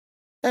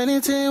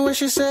Anything what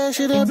she said,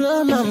 she done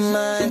blow my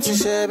mind. She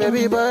said,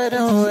 baby boy,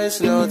 don't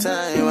waste no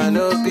time. I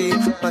know be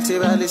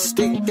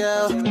materialistic,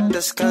 girl.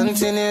 Just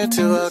continue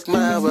to rock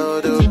my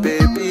world, oh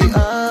baby,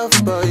 all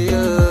for you.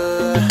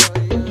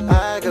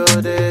 I go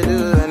there,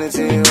 do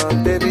anything you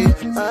want, baby,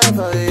 all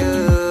for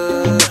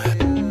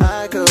you.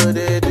 I go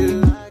there,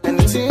 do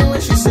anything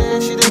what she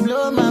said, she done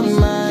blow my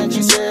mind.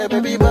 She said,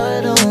 baby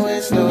boy, don't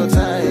waste no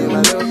time.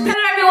 I know.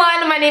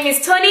 My name is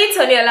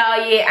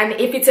𝗣𝗏-𝗠𝗅, and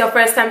if it's your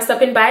first time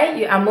stopping by,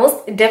 you are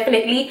most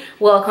definitely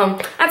welcome.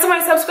 And to my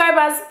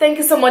subscribers, thank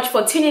you so much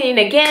for tuning in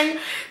again.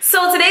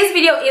 So today's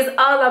video is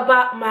all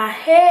about my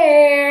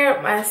hair,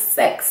 my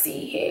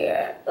sexy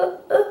hair.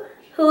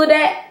 Who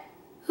that?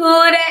 Who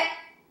that?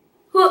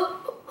 Who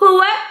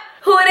what?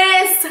 Who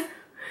this?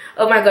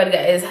 Oh my god,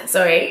 guys,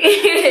 sorry.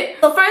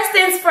 So first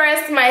things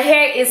first, my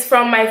hair is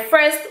from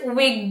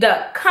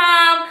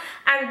MyFirstWig.com.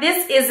 And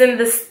this is in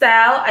the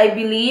style, I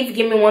believe,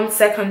 give me 1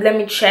 second, let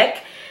me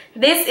check.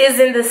 This is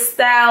in the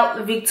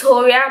style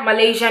Victoria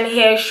Malaysian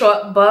hair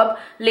short bob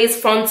lace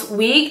front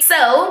wig.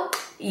 So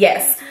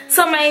yes,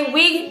 so my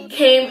wig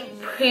came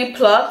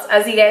pre-plucked,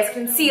 as you guys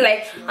can see.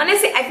 Like,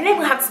 honestly, I didn't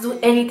even have to do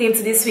anything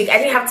to this wig. I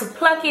didn't have to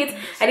pluck it,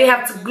 I didn't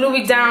have to glue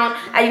it down,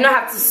 I did not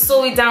have to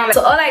sew it down.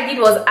 So all I did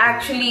was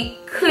actually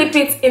clip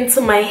it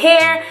into my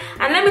hair.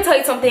 And let me tell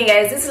you something,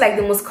 guys, this is like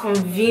the most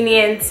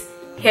convenient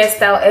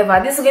hairstyle ever.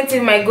 This is going to be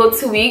my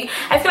go-to wig.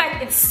 I feel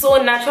like it's so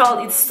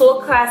natural, it's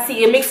so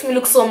classy, it makes me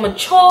look so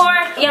mature.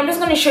 Yeah, I'm just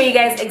going to show you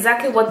guys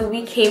exactly what the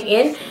wig came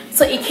in.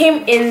 So it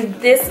came in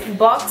this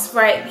box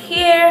right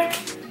here,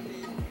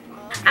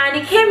 and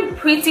it came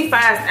pretty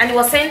fast, and it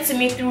was sent to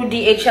me through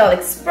DHL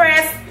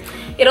Express.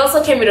 It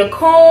also came with a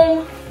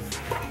comb.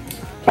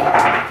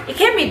 It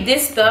came with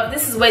this stuff.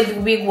 This is where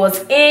the wig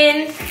was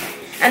in,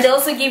 and they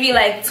also give you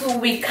like 2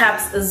 wig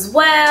caps as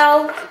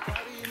well.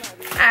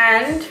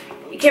 And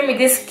it came with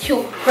this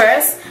cute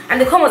purse, and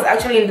the comb was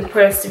actually in the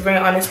purse, to be very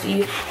honest with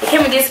you. It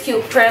came with this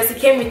cute purse. It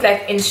came with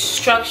like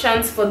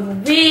instructions for the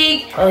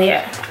wig. Oh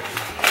yeah.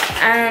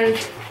 And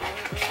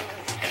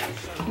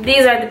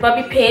these are the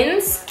bobby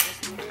pins,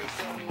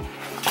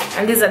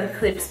 and these are the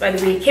clips, by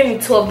the way. It came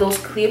with 2 of those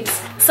clips.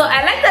 So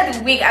I like that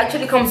the wig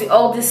actually comes with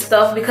all this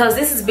stuff, because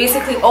this is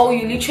basically all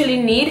you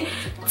literally need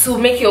to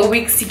make your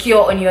wig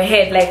secure on your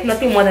head, like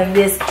nothing more than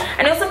this.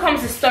 And it also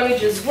comes with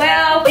storage as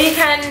well, but you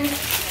can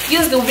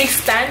use the wig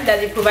stand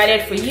that they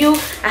provided for you.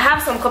 I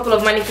have some couple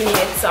of mannequin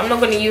yet, so I'm not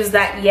going to use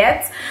that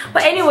yet.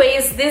 But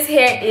anyways, this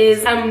hair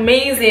is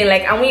amazing,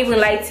 like I won't even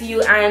lie to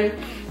you. And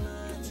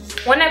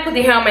when I put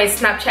the hair on my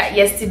Snapchat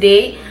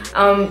yesterday,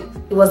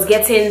 it was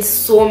getting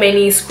so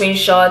many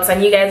screenshots,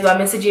 and you guys were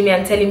messaging me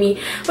and telling me,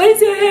 where is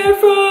your hair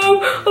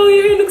from? Oh,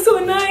 your hair looks so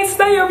nice, is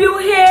that your real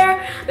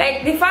hair?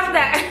 Like the fact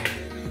that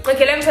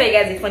okay, let me tell you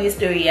guys a funny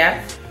story.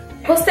 Yeah,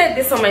 posted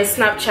this on my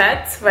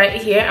Snapchat right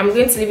here. I'm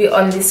going to leave it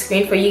on the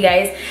screen for you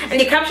guys, and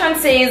the caption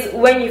says,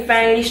 when you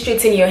finally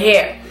straighten your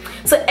hair.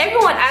 So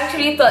everyone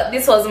actually thought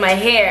this was my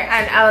hair,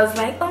 and I was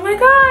like, oh my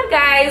god,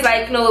 guys,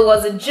 like no, it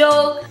was a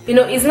joke. You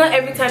know, it's not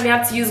every time you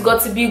have to use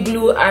got2b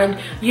glue and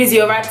use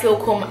your rat tail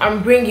comb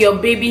and bring your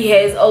baby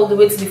hairs all the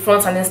way to the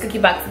front and then stick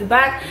it back to the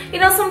back.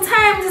 You know,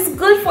 sometimes it's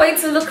good for it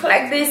to look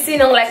like this, you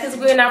know, like it's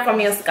growing out from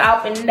your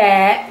scalp and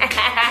there.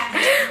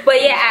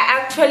 But yeah,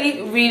 I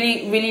actually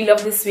really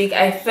love this wig.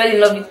 I fell in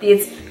love with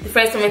it the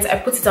first moment I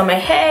put it on my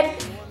head.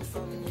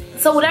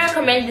 So would I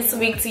recommend this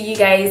wig to you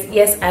guys?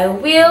 Yes, I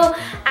will.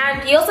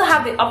 And you also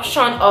have the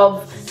option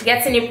of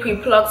getting it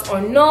pre-plucked or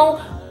no,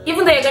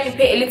 even though you're going to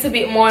pay a little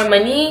bit more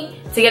money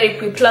to get it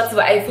pre-plucked,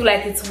 but I feel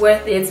like it's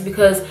worth it,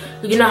 because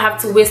you do not have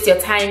to waste your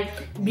time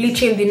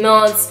bleaching the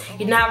knots,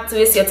 you don't have to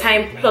waste your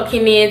time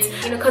plucking it,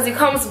 you know, because it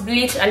comes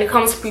bleached and it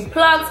comes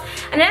pre-plucked.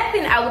 Another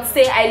thing I would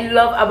say I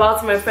love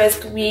about my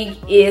first wig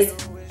is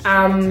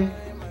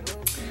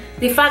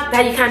the fact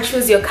that you can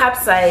choose your cap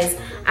size,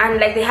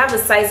 and like they have a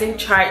sizing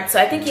chart. So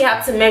I think you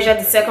have to measure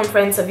the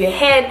circumference of your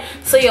head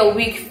so your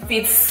wig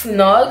fits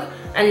snug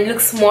and it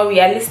looks more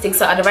realistic.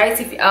 So I'd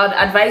advise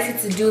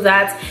you to do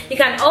that. You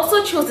can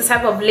also choose the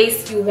type of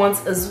lace you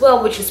want as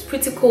well, which is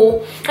pretty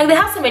cool. And they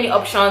have so many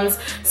options.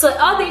 So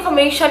all the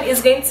information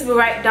is going to be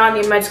right down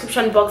in my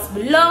description box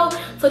below,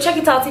 so check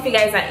it out if you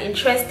guys are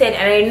interested.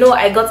 And I know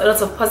I got a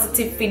lot of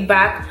positive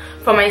feedback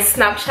from my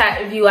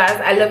Snapchat viewers.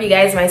 I love you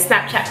guys, my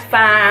Snapchat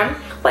fam.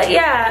 But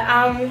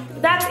yeah,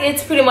 that's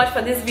it pretty much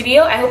for this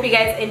video. I hope you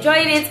guys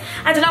enjoyed it,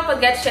 and do not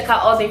forget to check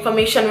out all the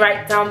information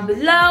right down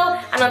below.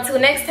 And until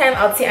next time,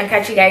 I'll see and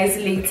catch you guys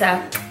later.